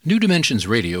New Dimensions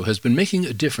Radio has been making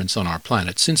a difference on our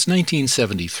planet since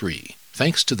 1973,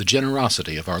 thanks to the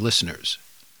generosity of our listeners.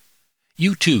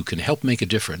 You too can help make a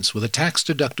difference with a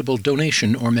tax-deductible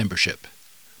donation or membership.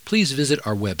 Please visit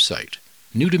our website,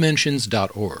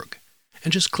 newdimensions.org,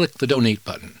 and just click the Donate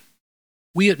button.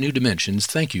 We at New Dimensions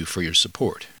thank you for your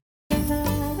support.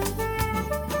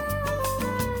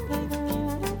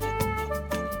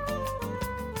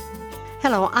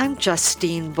 Hello, I'm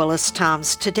Justine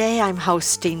Willis-Toms. Today I'm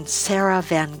hosting Sarah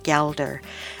van Gelder.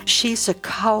 She's a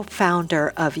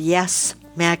co-founder of Yes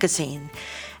Magazine,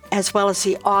 as well as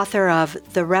the author of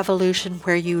The Revolution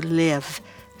Where You Live,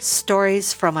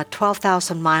 Stories from a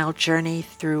 12,000-Mile Journey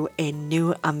Through a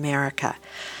New America.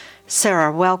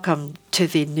 Sarah, welcome to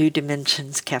the New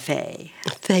Dimensions Cafe.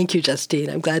 Thank you, Justine.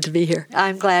 I'm glad to be here.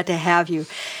 I'm glad to have you.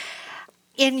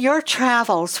 In your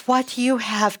travels, what you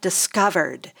have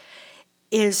discovered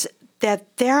is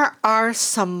that there are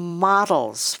some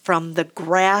models from the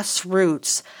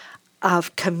grassroots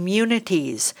of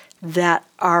communities that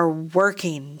are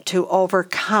working to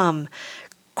overcome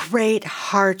great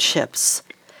hardships.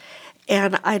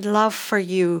 And I'd love for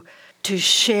you to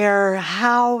share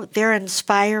how they're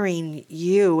inspiring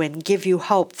you and give you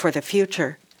hope for the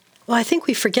future. Well, I think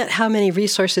we forget how many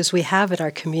resources we have in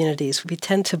our communities. We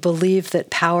tend to believe that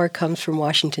power comes from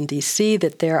Washington, D.C.,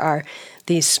 that there are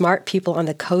these smart people on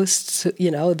the coasts,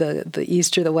 the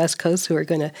East or the West Coast, who are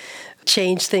going to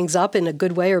change things up in a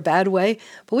good way or bad way.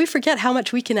 But we forget how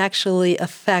much we can actually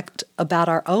affect about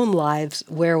our own lives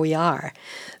where we are.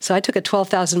 So I took a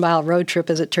 12,000-mile road trip,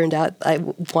 as it turned out. I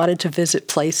wanted to visit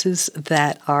places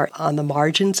that are on the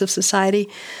margins of society,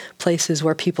 places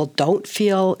where people don't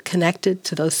feel connected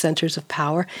to those centers of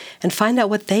power, and find out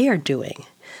what they are doing.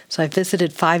 So I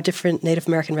visited 5 different Native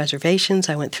American reservations.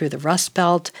 I went through the Rust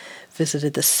Belt,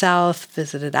 visited the South,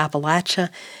 visited Appalachia,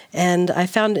 and I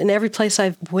found in every place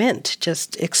I went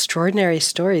just extraordinary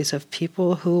stories of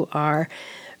people who are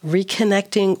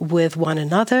reconnecting with one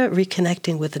another,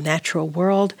 reconnecting with the natural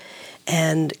world,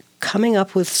 and coming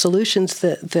up with solutions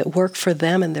that work for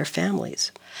them and their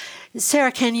families.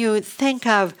 Sarah, can you think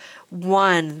of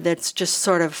one that's just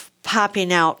sort of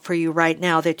popping out for you right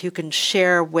now that you can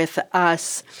share with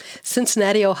us?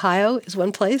 Cincinnati, Ohio is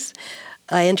one place.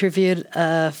 I interviewed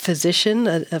a physician,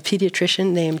 a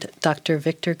pediatrician named Dr.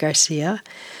 Victor Garcia,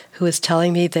 who was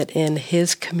telling me that in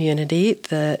his community,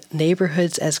 the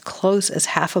neighborhoods as close as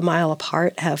half a mile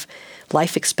apart have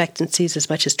life expectancies as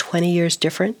much as 20 years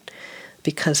different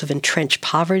because of entrenched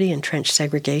poverty, entrenched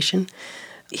segregation.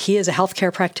 He, as a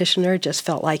healthcare practitioner, just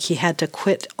felt like he had to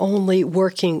quit only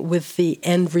working with the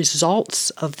end results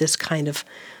of this kind of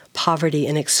poverty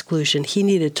and exclusion. He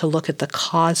needed to look at the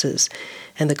causes.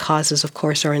 And the causes, of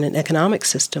course, are in an economic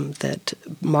system that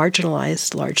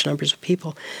marginalized large numbers of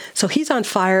people. So he's on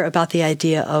fire about the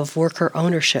idea of worker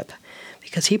ownership,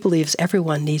 because he believes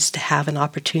everyone needs to have an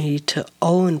opportunity to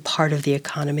own part of the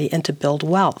economy and to build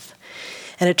wealth.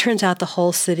 And it turns out not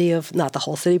the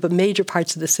whole city, but major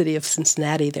parts of the city of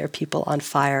Cincinnati, there are people on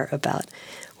fire about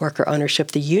worker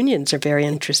ownership. The unions are very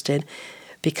interested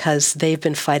because they've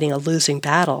been fighting a losing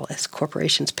battle as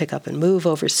corporations pick up and move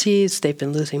overseas. They've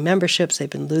been losing memberships. They've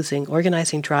been losing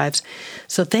organizing drives.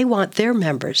 So they want their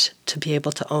members to be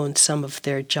able to own some of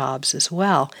their jobs as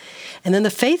well. And then the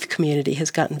faith community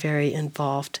has gotten very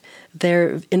involved.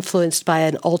 They're influenced by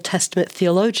an Old Testament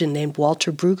theologian named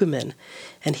Walter Brueggemann,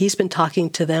 and he's been talking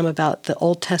to them about the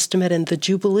Old Testament and the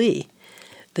Jubilee.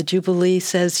 The Jubilee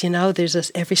says,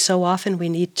 every so often we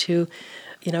need to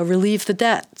relieve the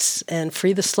debts and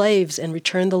free the slaves and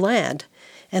return the land.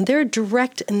 And there are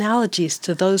direct analogies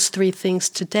to those 3 things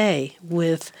today,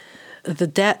 with the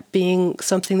debt being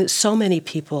something that so many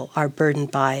people are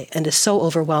burdened by and is so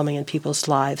overwhelming in people's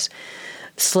lives.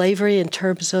 Slavery in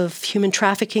terms of human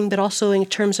trafficking, but also in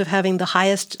terms of having the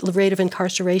highest rate of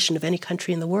incarceration of any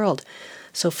country in the world.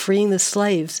 So freeing the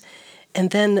slaves.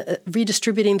 And then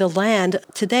redistributing the land.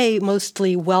 Today,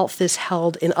 mostly wealth is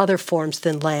held in other forms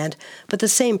than land, but the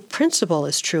same principle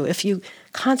is true. If you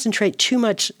concentrate too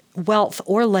much wealth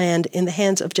or land in the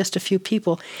hands of just a few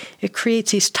people, it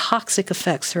creates these toxic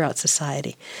effects throughout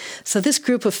society. So this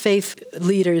group of faith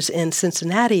leaders in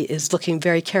Cincinnati is looking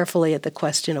very carefully at the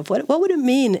question of what would it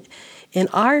mean in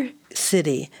our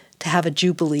city to have a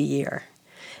Jubilee year?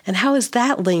 And how is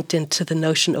that linked into the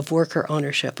notion of worker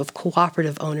ownership, of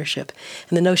cooperative ownership,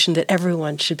 and the notion that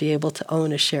everyone should be able to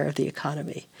own a share of the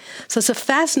economy? So it's a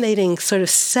fascinating sort of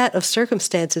set of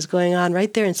circumstances going on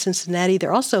right there in Cincinnati.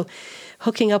 They're also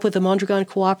hooking up with the Mondragon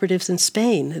cooperatives in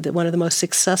Spain, one of the most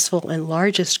successful and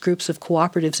largest groups of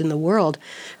cooperatives in the world,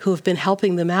 who have been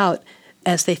helping them out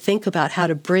as they think about how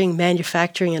to bring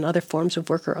manufacturing and other forms of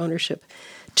worker ownership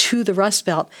to the Rust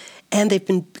Belt. And they've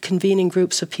been convening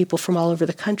groups of people from all over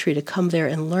the country to come there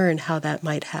and learn how that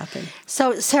might happen.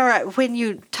 So, Sarah, when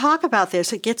you talk about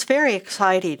this, it gets very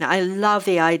exciting. I love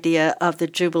the idea of the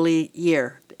Jubilee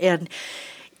year. And,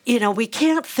 we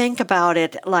can't think about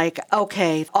it like,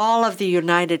 okay, all of the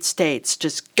United States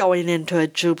just going into a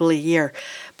Jubilee year.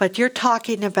 But you're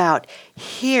talking about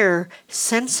here,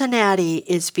 Cincinnati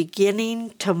is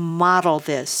beginning to model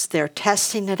this. They're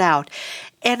testing it out.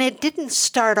 And it didn't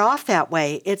start off that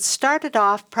way. It started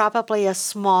off probably a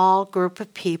small group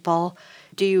of people.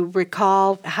 Do you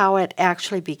recall how it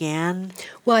actually began?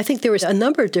 Well, I think there was a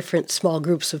number of different small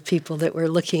groups of people that were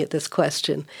looking at this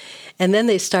question. And then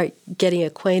they start getting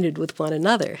acquainted with one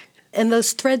another. And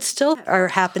those threads still are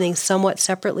happening somewhat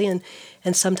separately,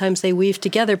 and sometimes they weave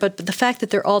together. But the fact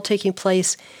that they're all taking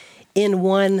place in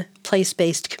one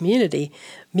place-based community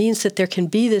means that there can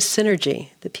be this synergy,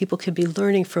 that people can be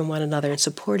learning from one another and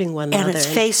supporting one another. And it's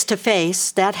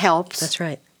face-to-face. That helps. That's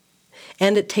right.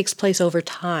 And it takes place over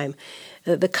time.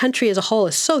 The country as a whole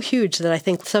is so huge that I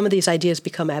think some of these ideas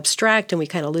become abstract and we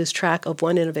kind of lose track of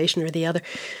one innovation or the other.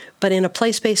 But in a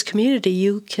place-based community,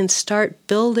 you can start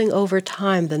building over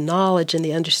time the knowledge and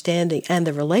the understanding and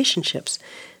the relationships.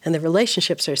 And the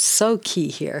relationships are so key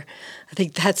here. I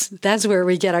think that's where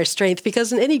we get our strength,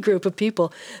 because in any group of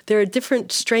people, there are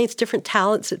different strengths, different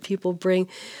talents that people bring.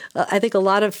 I think a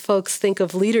lot of folks think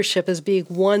of leadership as being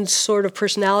one sort of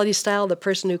personality style, the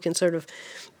person who can sort of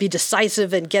be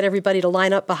decisive and get everybody to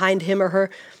line up behind him or her.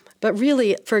 But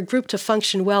really, for a group to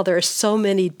function well, there are so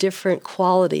many different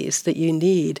qualities that you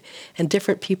need, and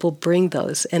different people bring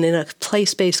those. And in a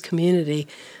place-based community,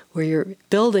 where you're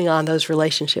building on those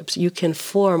relationships, you can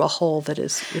form a whole that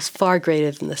is far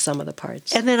greater than the sum of the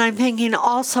parts. And then I'm thinking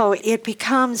also it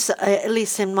becomes, at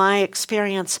least in my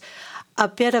experience, a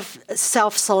bit of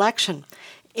self-selection.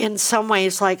 In some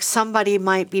ways, like somebody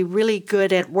might be really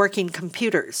good at working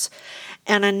computers,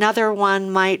 and another one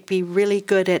might be really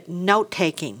good at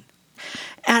note-taking.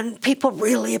 And people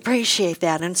really appreciate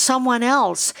that. And someone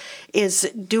else is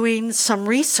doing some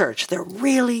research. They're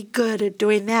really good at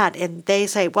doing that. And they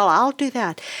say, well, I'll do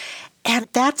that. And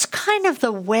that's kind of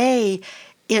the way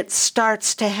it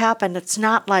starts to happen. It's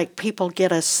not like people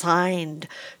get assigned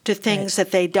to things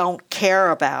that they don't care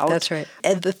about. That's right.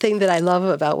 And the thing that I love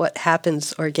about what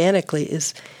happens organically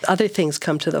is other things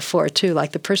come to the fore, too,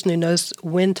 like the person who knows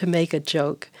when to make a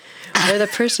joke, or the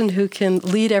person who can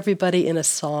lead everybody in a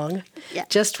song. Yeah.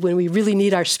 Just when we really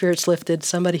need our spirits lifted,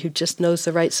 somebody who just knows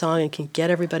the right song and can get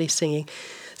everybody singing.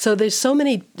 So there's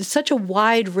such a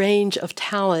wide range of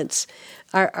talents.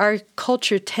 Our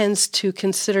culture tends to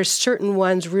consider certain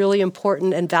ones really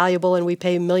important and valuable, and we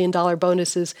pay $1 million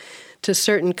bonuses to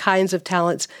certain kinds of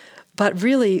talents. But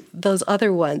really, those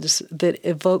other ones that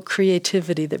evoke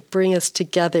creativity, that bring us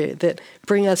together, that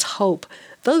bring us hope,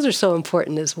 those are so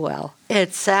important as well.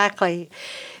 Exactly.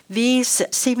 These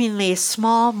seemingly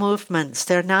small movements,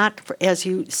 they're not, as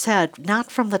you said,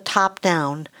 not from the top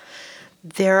down.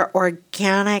 They're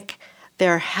organic.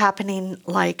 They're happening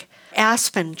like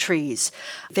aspen trees.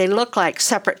 They look like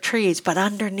separate trees, but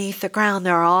underneath the ground,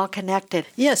 they're all connected.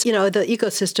 Yes, the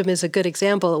ecosystem is a good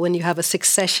example. When you have a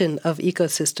succession of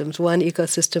ecosystems, one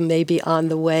ecosystem may be on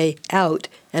the way out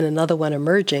and another one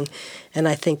emerging. And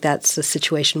I think that's the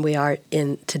situation we are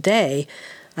in today.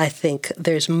 I think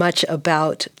there's much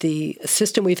about the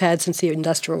system we've had since the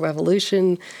Industrial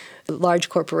Revolution, large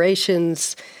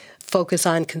corporations, focus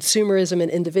on consumerism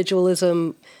and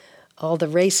individualism, all the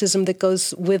racism that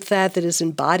goes with that is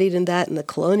embodied in that, and the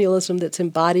colonialism that's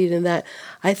embodied in that.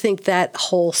 I think that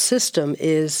whole system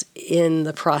is in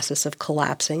the process of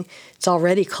collapsing. It's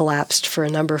already collapsed for a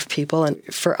number of people, and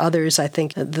for others, I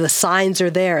think the signs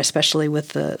are there, especially with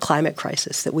the climate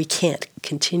crisis, that we can't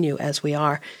continue as we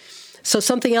are. So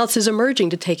something else is emerging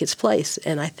to take its place,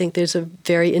 and I think there's a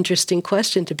very interesting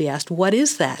question to be asked. What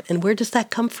is that, and where does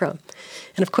that come from?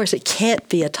 And of course, it can't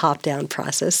be a top-down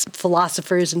process.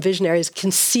 Philosophers and visionaries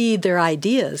concede their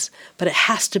ideas, but it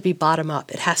has to be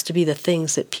bottom-up. It has to be the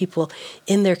things that people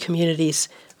in their communities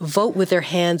vote with their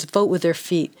hands, vote with their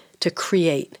feet to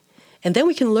create. And then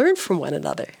we can learn from one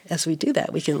another as we do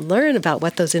that. We can learn about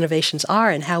what those innovations are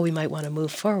and how we might want to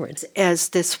move forward. As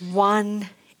this one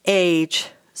age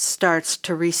starts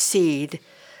to recede,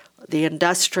 the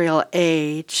industrial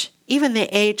age, even the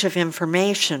age of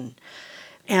information,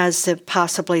 as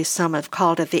possibly some have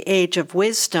called it, the age of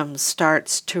wisdom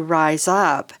starts to rise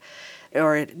up,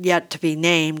 or yet to be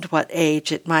named what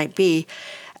age it might be.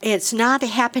 It's not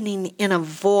happening in a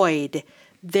void.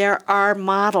 There are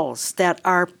models that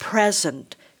are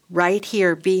present right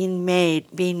here, being made,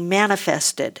 being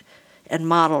manifested and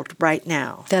modeled right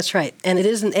now. That's right. And it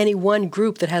isn't any one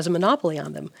group that has a monopoly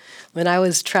on them. When I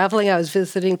was traveling, I was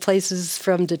visiting places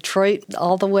from Detroit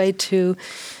all the way to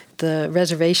the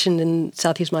reservation in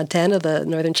southeast Montana, the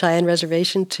Northern Cheyenne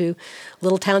Reservation, to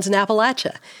little towns in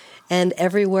Appalachia. And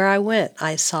everywhere I went,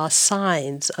 I saw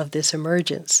signs of this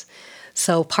emergence.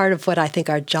 So part of what I think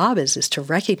our job is to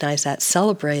recognize that,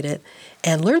 celebrate it,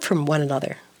 and learn from one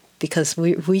another, because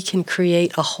we can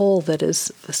create a whole that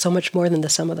is so much more than the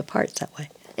sum of the parts that way.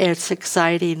 It's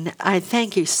exciting. I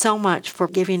thank you so much for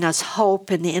giving us hope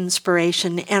and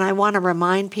inspiration. And I want to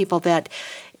remind people that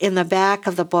in the back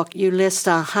of the book, you list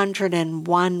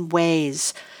 101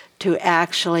 ways to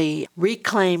actually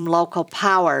reclaim local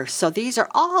power. So these are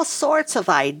all sorts of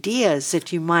ideas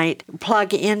that you might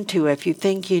plug into if you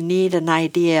think you need an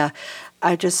idea.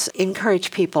 I just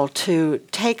encourage people to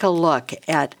take a look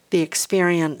at the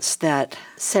experience that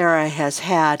Sarah has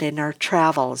had in her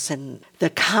travels and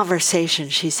the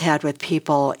conversations she's had with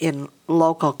people in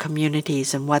local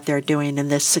communities and what they're doing and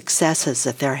the successes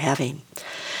that they're having.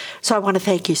 So I want to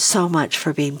thank you so much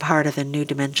for being part of the New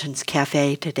Dimensions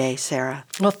Cafe today, Sarah.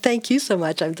 Well, thank you so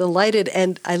much. I'm delighted,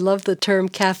 and I love the term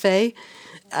cafe.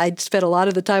 I spent a lot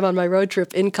of the time on my road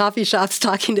trip in coffee shops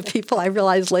talking to people. I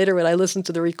realized later when I listened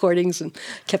to the recordings and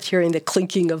kept hearing the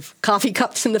clinking of coffee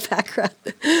cups in the background.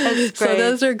 That's great. So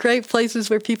those are great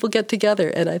places where people get together,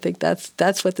 and I think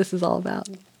that's what this is all about.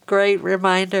 Great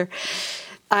reminder.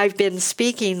 I've been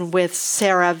speaking with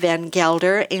Sarah van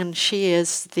Gelder, and she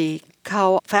is the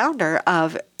co-founder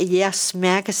of Yes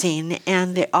Magazine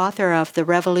and the author of The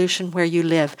Revolution Where You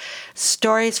Live,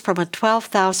 Stories from a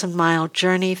 12,000-Mile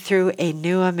Journey Through a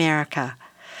New America.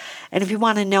 And if you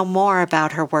want to know more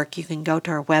about her work, you can go to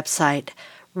her website,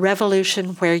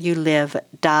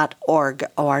 revolutionwhereyoulive.org,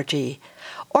 O-R-G.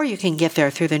 Or you can get there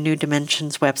through the New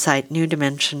Dimensions website,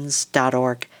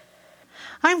 newdimensions.org.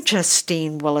 I'm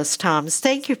Justine Willis-Toms.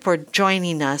 Thank you for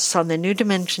joining us on the New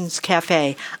Dimensions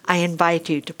Cafe. I invite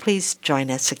you to please join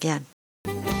us again.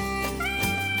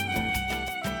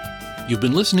 You've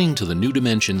been listening to the New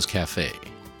Dimensions Cafe.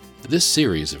 This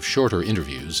series of shorter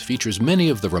interviews features many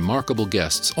of the remarkable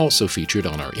guests also featured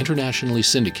on our internationally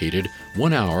syndicated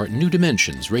one-hour New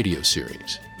Dimensions radio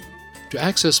series. To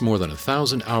access more than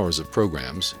 1,000 hours of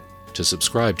programs, to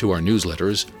subscribe to our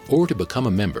newsletters, or to become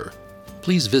a member,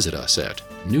 please visit us at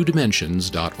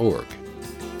newdimensions.org.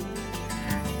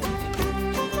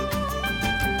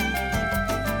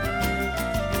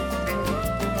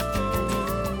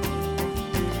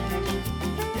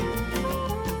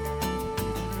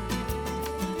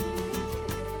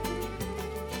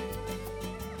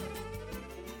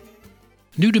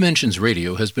 New Dimensions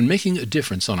Radio has been making a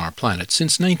difference on our planet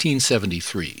since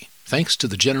 1973, thanks to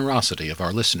the generosity of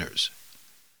our listeners.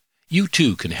 You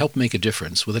too can help make a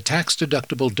difference with a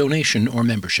tax-deductible donation or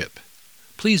membership.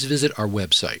 Please visit our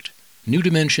website,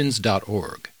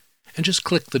 newdimensions.org, and just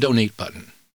click the Donate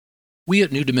button. We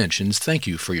at New Dimensions thank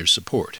you for your support.